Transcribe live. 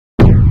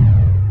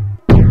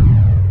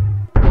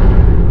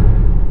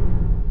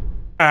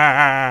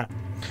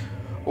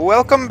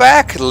Welcome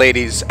back,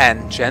 ladies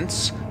and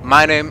gents.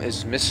 My name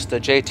is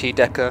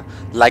MrJTDekker,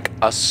 like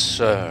a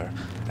sir.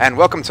 And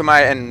welcome to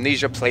my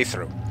Amnesia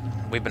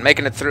playthrough. We've been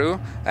making it through,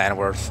 and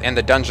we're in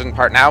the dungeon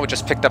part now. We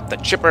just picked up the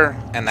chipper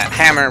and that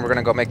hammer, and we're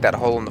gonna go make that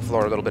hole in the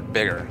floor a little bit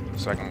bigger,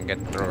 so I can get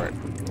through it.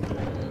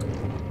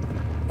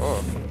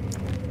 Oh.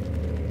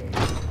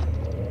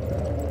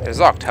 It is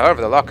locked.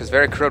 However, the lock is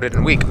very corroded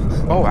and weak.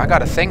 Oh, I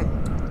got a thing.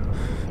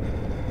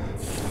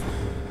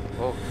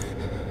 Whoa.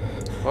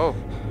 Whoa.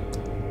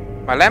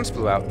 My lamps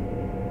blew out.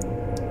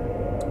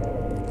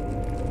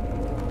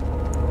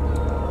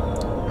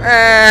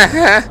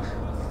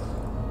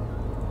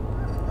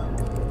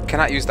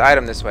 Cannot use the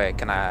item this way.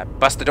 Can I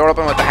bust the door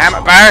open with the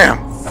hammer? Bam!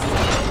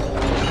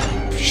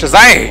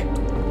 Shazai!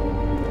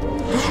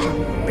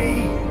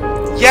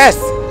 Yes!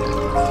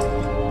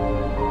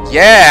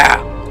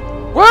 Yeah!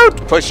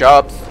 Woot!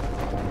 Push-ups.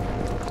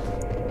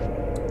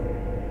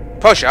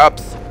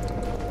 Push-ups.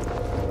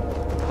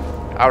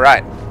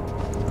 Alright.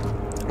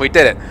 We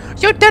did it.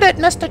 You did it,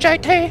 Mr.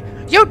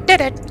 JT. You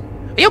did it.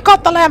 You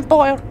got the lamp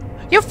boil.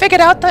 You figured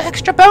out the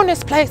extra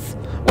bonus place.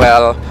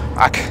 Well,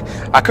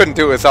 I couldn't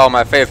do it with all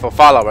my faithful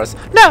followers.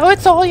 No,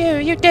 it's all you.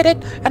 You did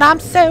it, and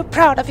I'm so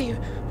proud of you.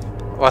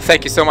 Well,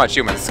 thank you so much,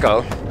 Human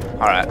Skull.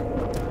 Alright.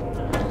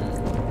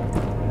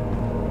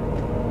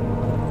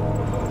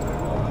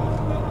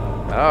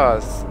 Oh,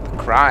 it's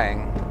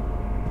crying.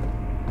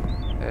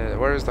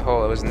 Where's the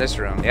hole? It was in this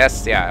room.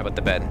 Yes, yeah, with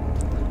the bed.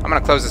 I'm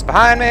gonna close this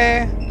behind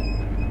me.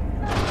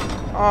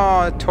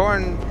 Oh,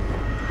 torn.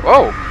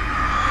 Whoa!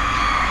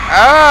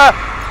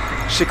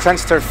 Ah! She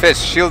clenched her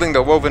fist, shielding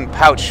the woven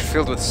pouch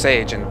filled with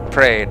sage, and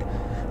prayed.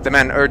 The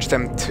men urged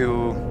them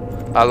to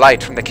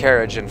alight from the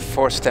carriage and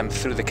forced them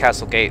through the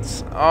castle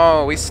gates.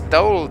 Oh, we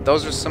stole.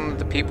 Those are some of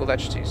the people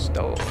that she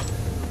stole.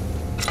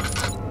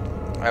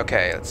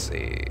 Okay, let's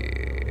see.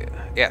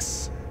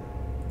 Yes.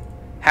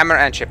 Hammer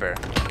and chipper.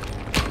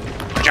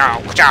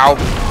 Chow, chow.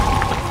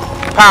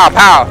 Pow,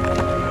 pow.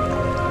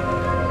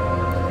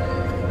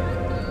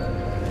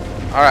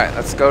 Alright,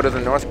 let's go to the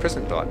North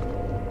Prison block.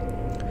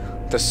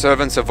 The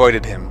servants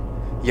avoided him,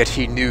 yet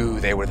he knew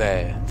they were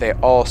there. They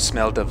all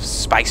smelled of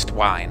spiced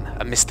wine,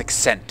 a mystic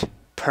scent,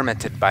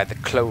 permitted by the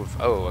clove.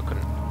 Oh, I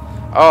couldn't.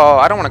 Oh,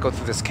 I don't want to go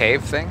through this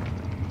cave thing.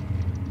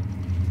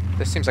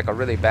 This seems like a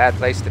really bad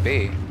place to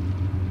be.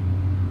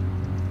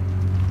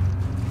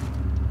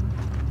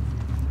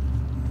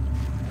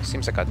 It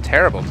seems like a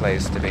terrible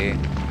place to be.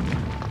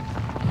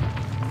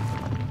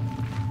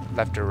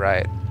 Left or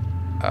right?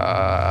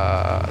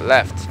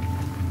 Left.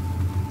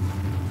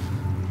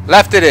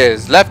 Left it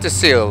is. Left is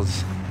sealed.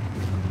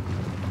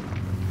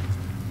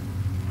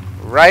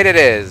 Right it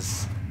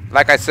is.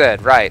 Like I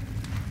said, right.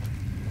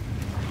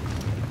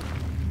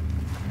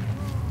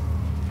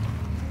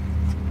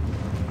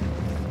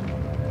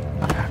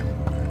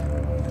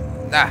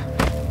 Nah.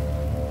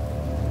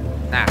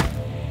 Nah.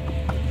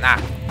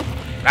 Nah.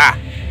 Rah.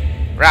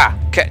 Rah.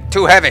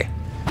 Too heavy.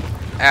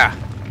 Yeah.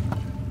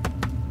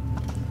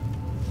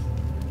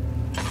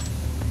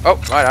 Oh,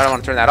 right, I don't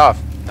want to turn that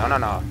off. No, no,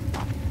 no.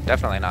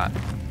 Definitely not.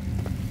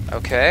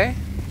 Okay.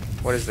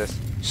 What is this?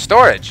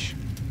 Storage!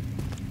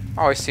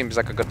 Always seems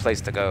like a good place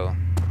to go.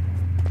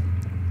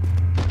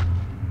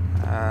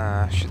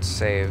 Should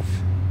save.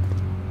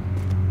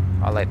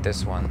 I'll light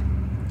this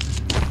one.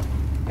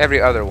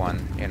 Every other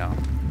one, you know.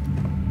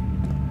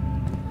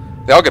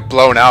 They all get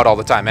blown out all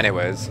the time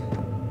anyways.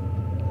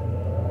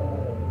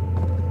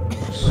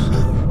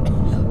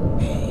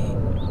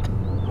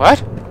 What?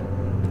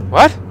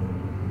 What?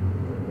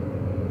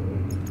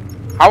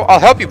 I'll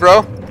help you,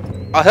 bro.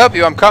 I'll help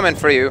you. I'm coming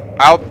for you.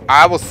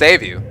 I will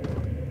save you.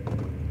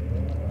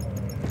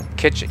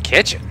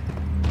 Kitchen.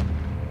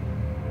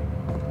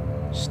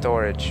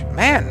 Storage.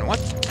 Man, what?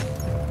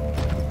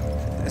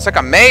 It's like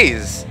a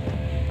maze.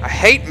 I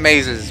hate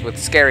mazes with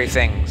scary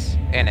things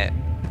in it.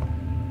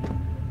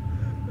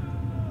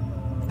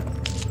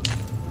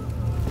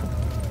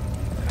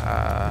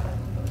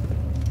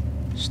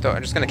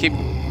 I'm just gonna keep.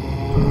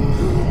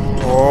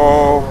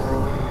 Oh.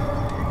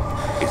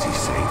 Is he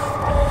safe?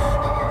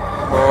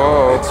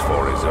 Oh. It's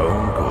for his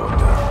own good.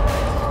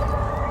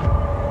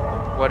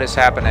 What is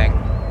happening?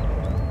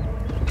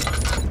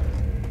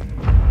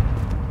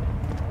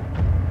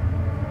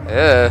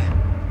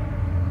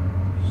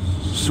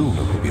 Soon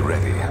it will be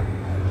ready.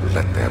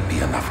 Let there be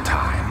enough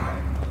time.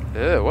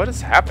 What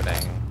is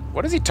happening?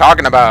 What is he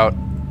talking about?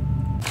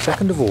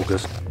 2nd of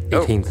August,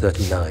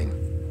 1839.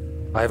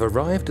 I have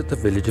arrived at the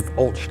village of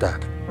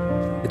Altstadt.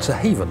 It's a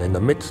haven in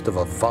the midst of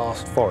a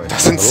vast forest.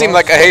 Doesn't seem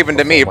like a haven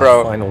to me,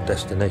 bro. My final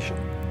destination,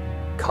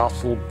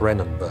 Castle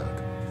Brennenburg.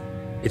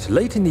 It's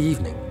late in the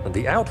evening, and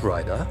the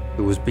outrider,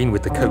 who has been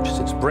with the coach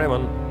since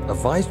Bremen,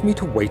 advised me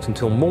to wait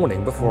until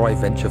morning before I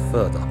venture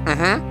further.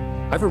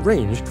 I've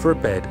arranged for a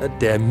bed at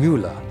Der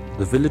Müller,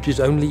 the village's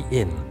only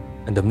inn,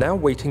 and am now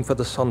waiting for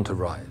the sun to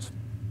rise.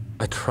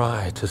 I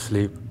try to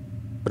sleep,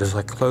 but as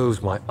I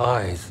close my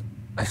eyes,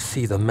 I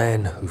see the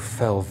men who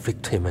fell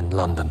victim in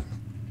London.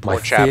 My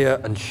fear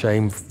and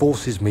shame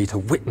forces me to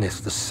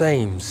witness the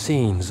same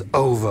scenes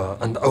over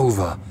and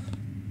over.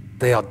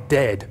 They are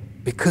dead,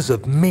 Because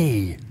of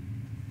me.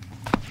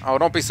 Oh,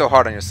 don't be so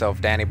hard on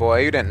yourself, Danny boy.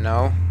 You didn't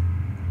know.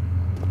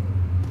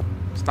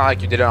 It's not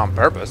like you did it on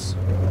purpose.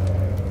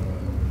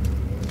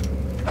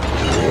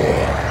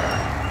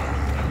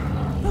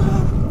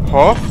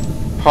 Huh?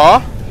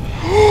 Huh?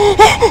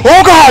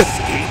 Oh God!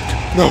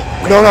 No,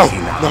 no, no,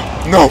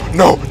 no,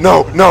 no,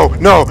 no, no,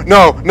 no,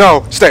 no,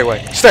 no! Stay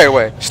away, stay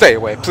away, stay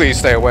away, please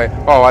stay away.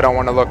 Oh, I don't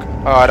want to look.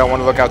 Oh, I don't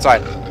want to look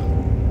outside.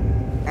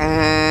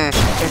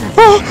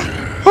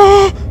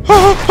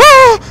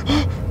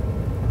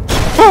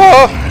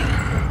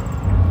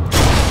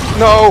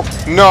 No,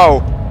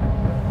 no.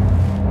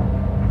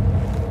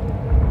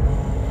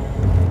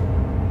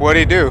 What'd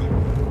he do?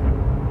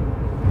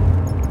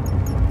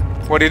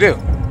 What'd he do?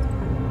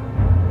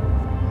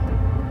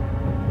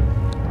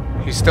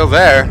 He's still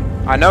there.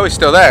 I know he's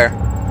still there.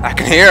 I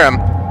can hear him.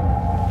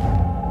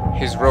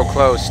 He's real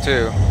close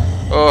too.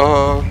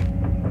 Oh.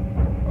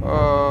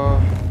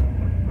 Oh.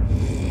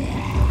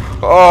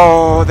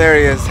 Oh, there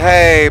he is.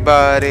 Hey,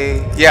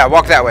 buddy. Yeah,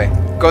 walk that way.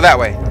 Go that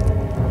way.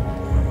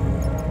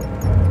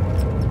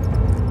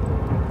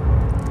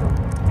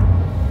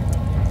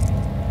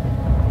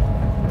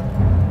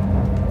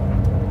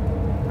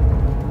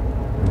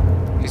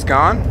 He's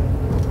gone?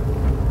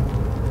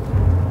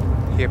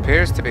 He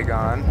appears to be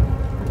gone.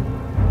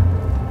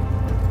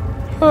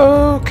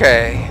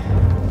 Okay.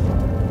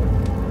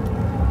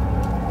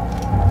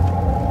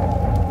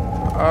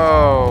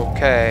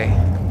 Okay.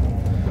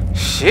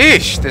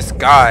 Sheesh, this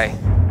guy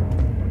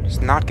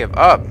does not give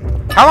up.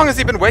 How long has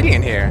he been waiting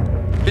in here?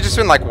 He's just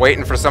been like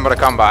waiting for someone to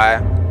come by.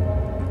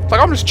 It's like,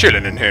 I'm just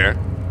chilling in here,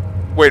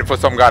 waiting for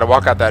some guy to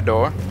walk out that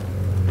door.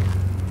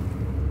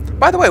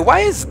 By the way, why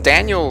is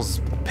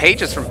Daniel's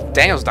pages from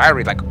Daniel's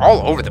diary like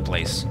all over the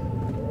place?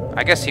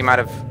 I guess he might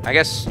have, I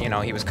guess, you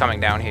know, he was coming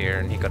down here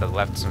and he could have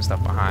left some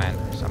stuff behind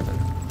or something.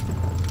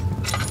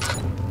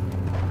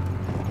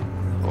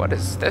 What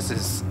is, this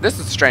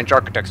is strange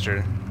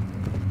architecture.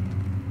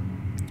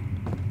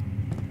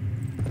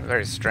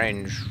 Very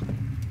strange.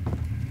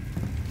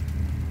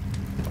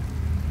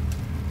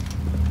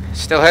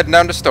 Still heading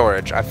down to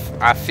storage.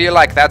 I feel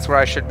like that's where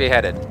I should be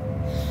headed.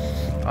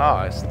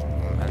 Oh,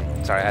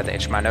 sorry, I had to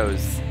itch my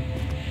nose.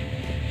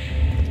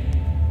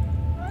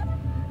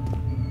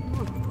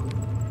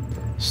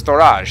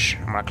 Storage.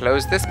 I'm gonna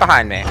close this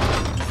behind me.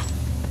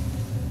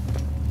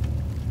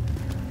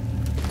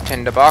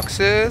 Tinder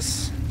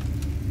boxes.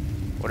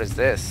 What is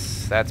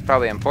this? That's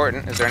probably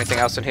important. Is there anything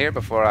else in here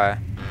before I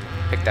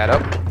pick that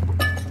up?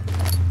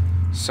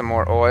 Some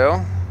more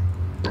oil.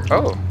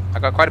 Oh, I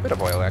got quite a bit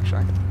of oil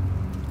actually.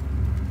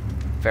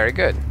 Very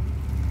good.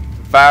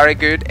 Very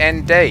good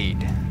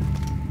indeed.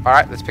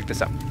 Alright, let's pick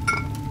this up.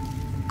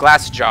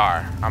 Glass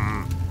jar.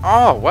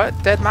 Oh, what?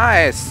 Dead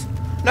mice.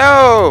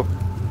 No!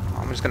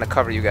 I'm just gonna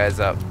cover you guys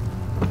up.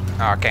 Oh,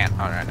 I can't.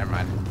 Alright, never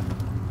mind.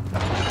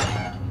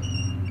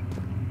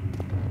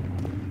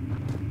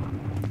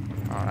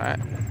 Alright.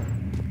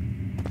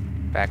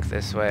 Back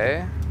this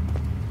way.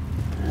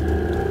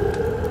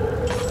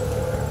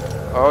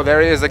 Oh,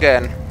 there he is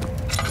again.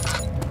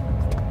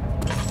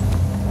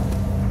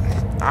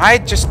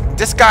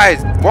 This guy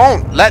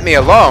won't let me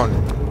alone.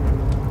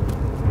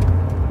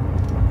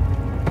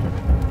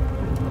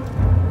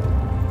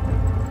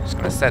 Just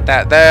gonna set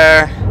that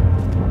there.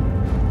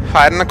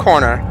 Hide in the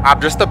corner. I'm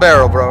just a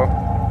barrel, bro.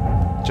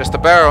 Just a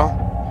barrel.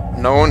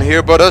 No one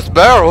here but us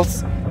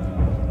barrels.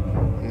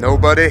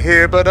 Nobody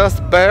here but us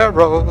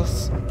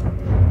barrels.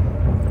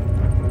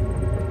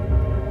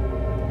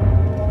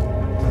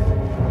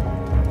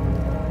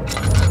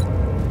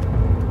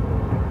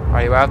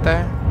 Are you out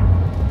there?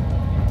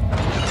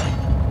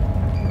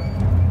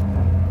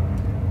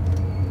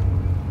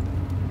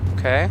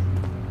 Okay.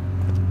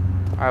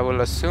 I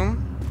will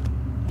assume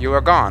you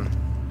are gone.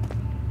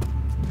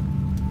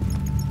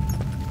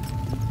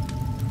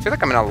 I feel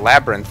like I'm in a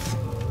labyrinth.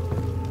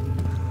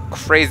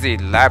 Crazy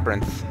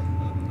labyrinth.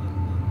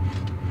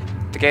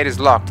 The gate is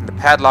locked and the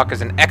padlock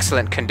is in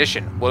excellent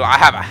condition. Well, I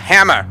have a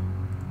hammer!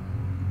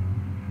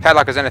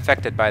 Padlock is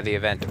unaffected by the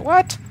event.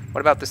 What?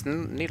 What about this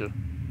needle?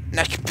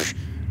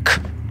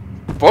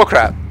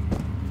 Bullcrap.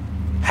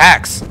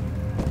 Hacks.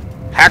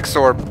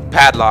 Hacksaw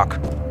padlock.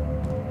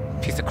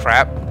 Piece of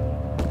crap.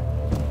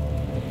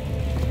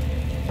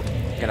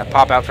 Gonna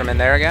pop out from in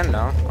there again?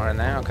 No? Or in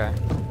there? Okay.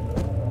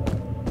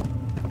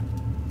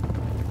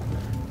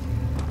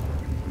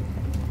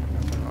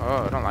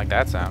 Oh, I don't like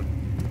that sound.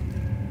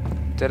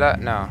 Did I?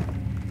 No.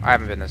 I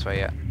haven't been this way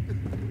yet.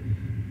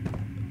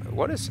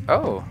 What is...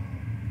 Oh.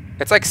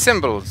 It's like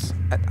symbols.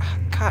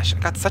 Gosh, I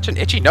got such an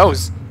itchy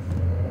nose.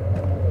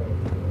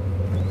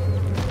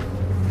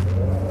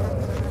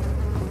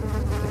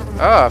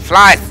 Oh,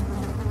 flies!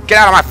 Get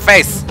out of my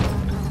face!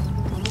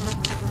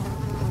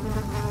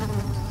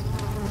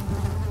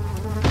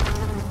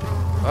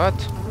 What?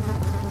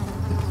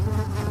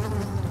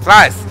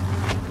 Flies!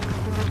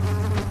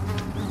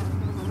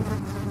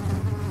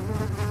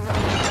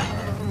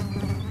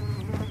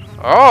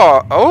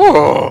 Oh!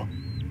 Oh!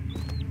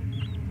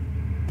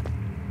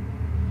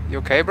 You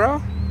okay,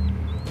 bro?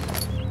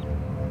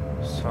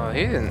 So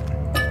he didn't...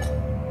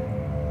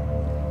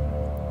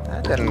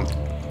 That didn't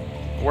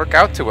work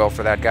out too well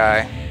for that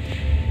guy.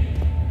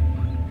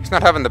 He's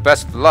not having the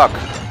best luck.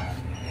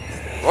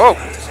 Whoa!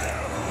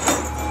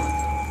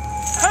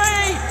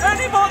 Hey!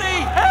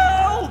 Anybody!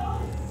 Help!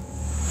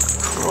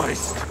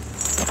 Christ!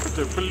 I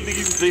don't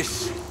believe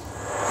this.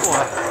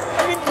 Why?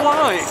 I mean,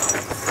 why?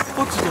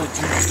 What did I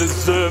do to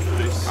deserve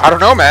this? I don't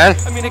know, man.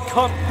 I mean, it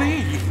can't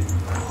be.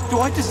 Do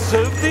I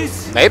deserve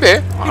this? Maybe. I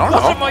don't It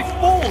wasn't know. my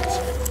fault.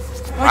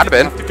 Might have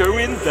been. I didn't have to go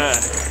in there.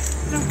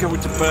 Don't go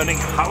into burning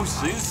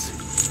houses.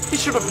 He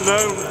should have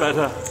known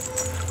better.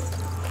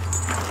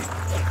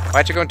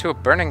 Why'd you go into a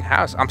burning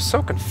house? I'm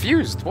so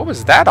confused. What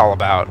was that all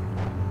about?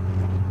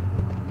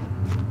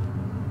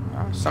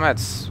 Well, some had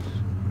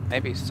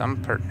maybe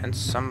some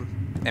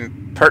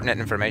impertinent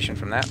information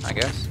from that, I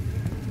guess.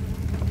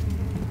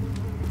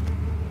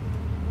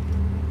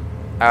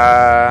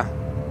 A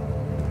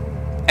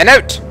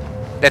note!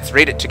 Let's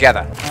read it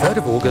together. 3rd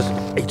of August,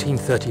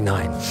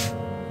 1839.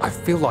 I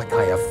feel like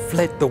I have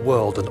fled the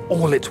world and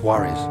all its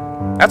worries.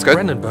 That's good.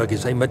 Brennenburg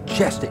is a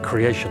majestic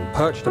creation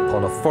perched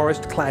upon a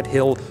forest-clad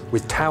hill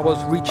with towers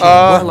reaching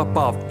well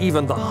above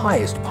even the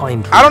highest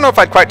pine trees. I don't know if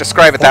I'd quite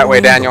describe it that way,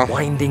 Following Daniel. The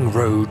winding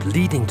road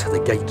leading to the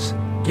gates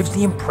gives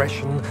the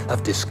impression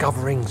of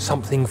discovering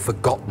something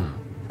forgotten,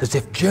 as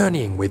if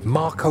journeying with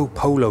Marco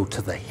Polo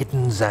to the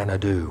hidden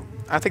Xanadu.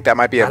 I think that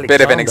might be a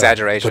bit of an Alexander,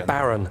 exaggeration. The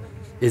Baron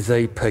is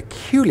a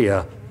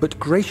peculiar but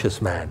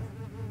gracious man.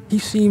 He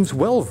seems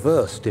well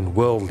versed in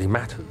worldly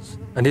matters,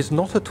 and is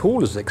not at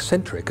all as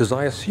eccentric as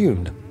I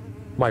assumed.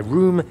 My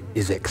room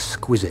is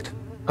exquisite,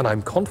 and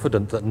I'm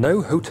confident that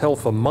no hotel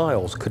for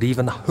miles could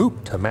even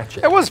hope to match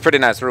it. It was a pretty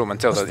nice room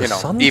until As the,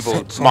 sun evil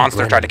sets on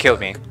monster tried to kill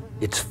me.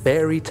 Brennenburg, its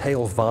fairy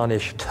tale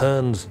varnish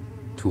turns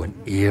to an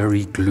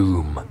eerie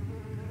gloom.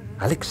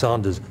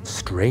 Alexander's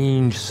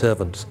strange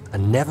servants are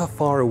never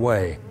far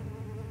away.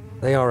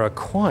 They are a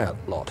quiet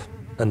lot,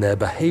 and their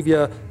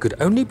behavior could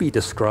only be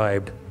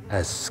described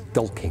as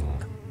skulking.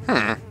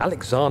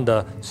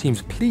 Alexander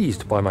seems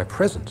pleased by my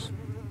presence.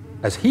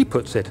 As he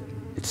puts it,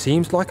 it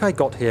seems like I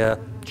got here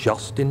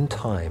just in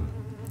time.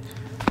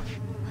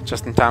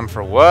 Just in time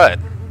for what?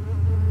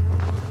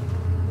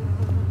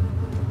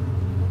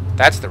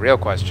 That's the real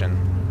question.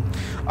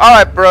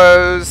 Alright,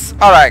 bros.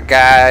 Alright,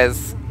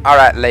 guys.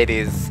 Alright,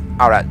 ladies.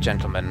 Alright,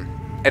 gentlemen.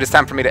 It is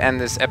time for me to end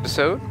this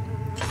episode.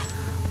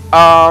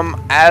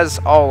 As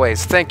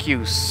always, thank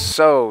you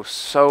so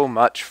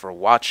much for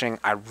watching.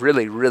 I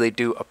really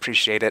do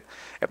appreciate it.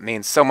 It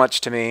means so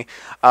much to me.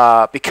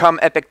 Become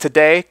epic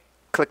today.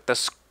 Click the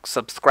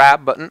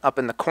subscribe button up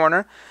in the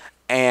corner.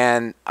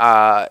 And,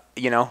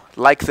 you know,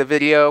 like the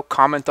video,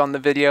 comment on the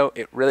video.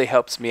 It really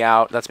helps me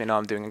out. Lets me know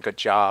I'm doing a good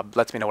job.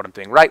 Lets me know what I'm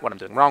doing right, what I'm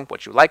doing wrong,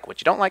 what you like,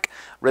 what you don't like.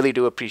 Really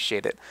do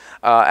appreciate it.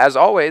 As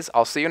always,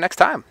 I'll see you next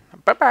time.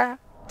 Bye-bye.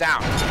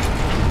 Down.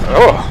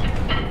 Oh.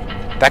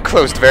 That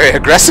closed very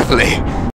aggressively.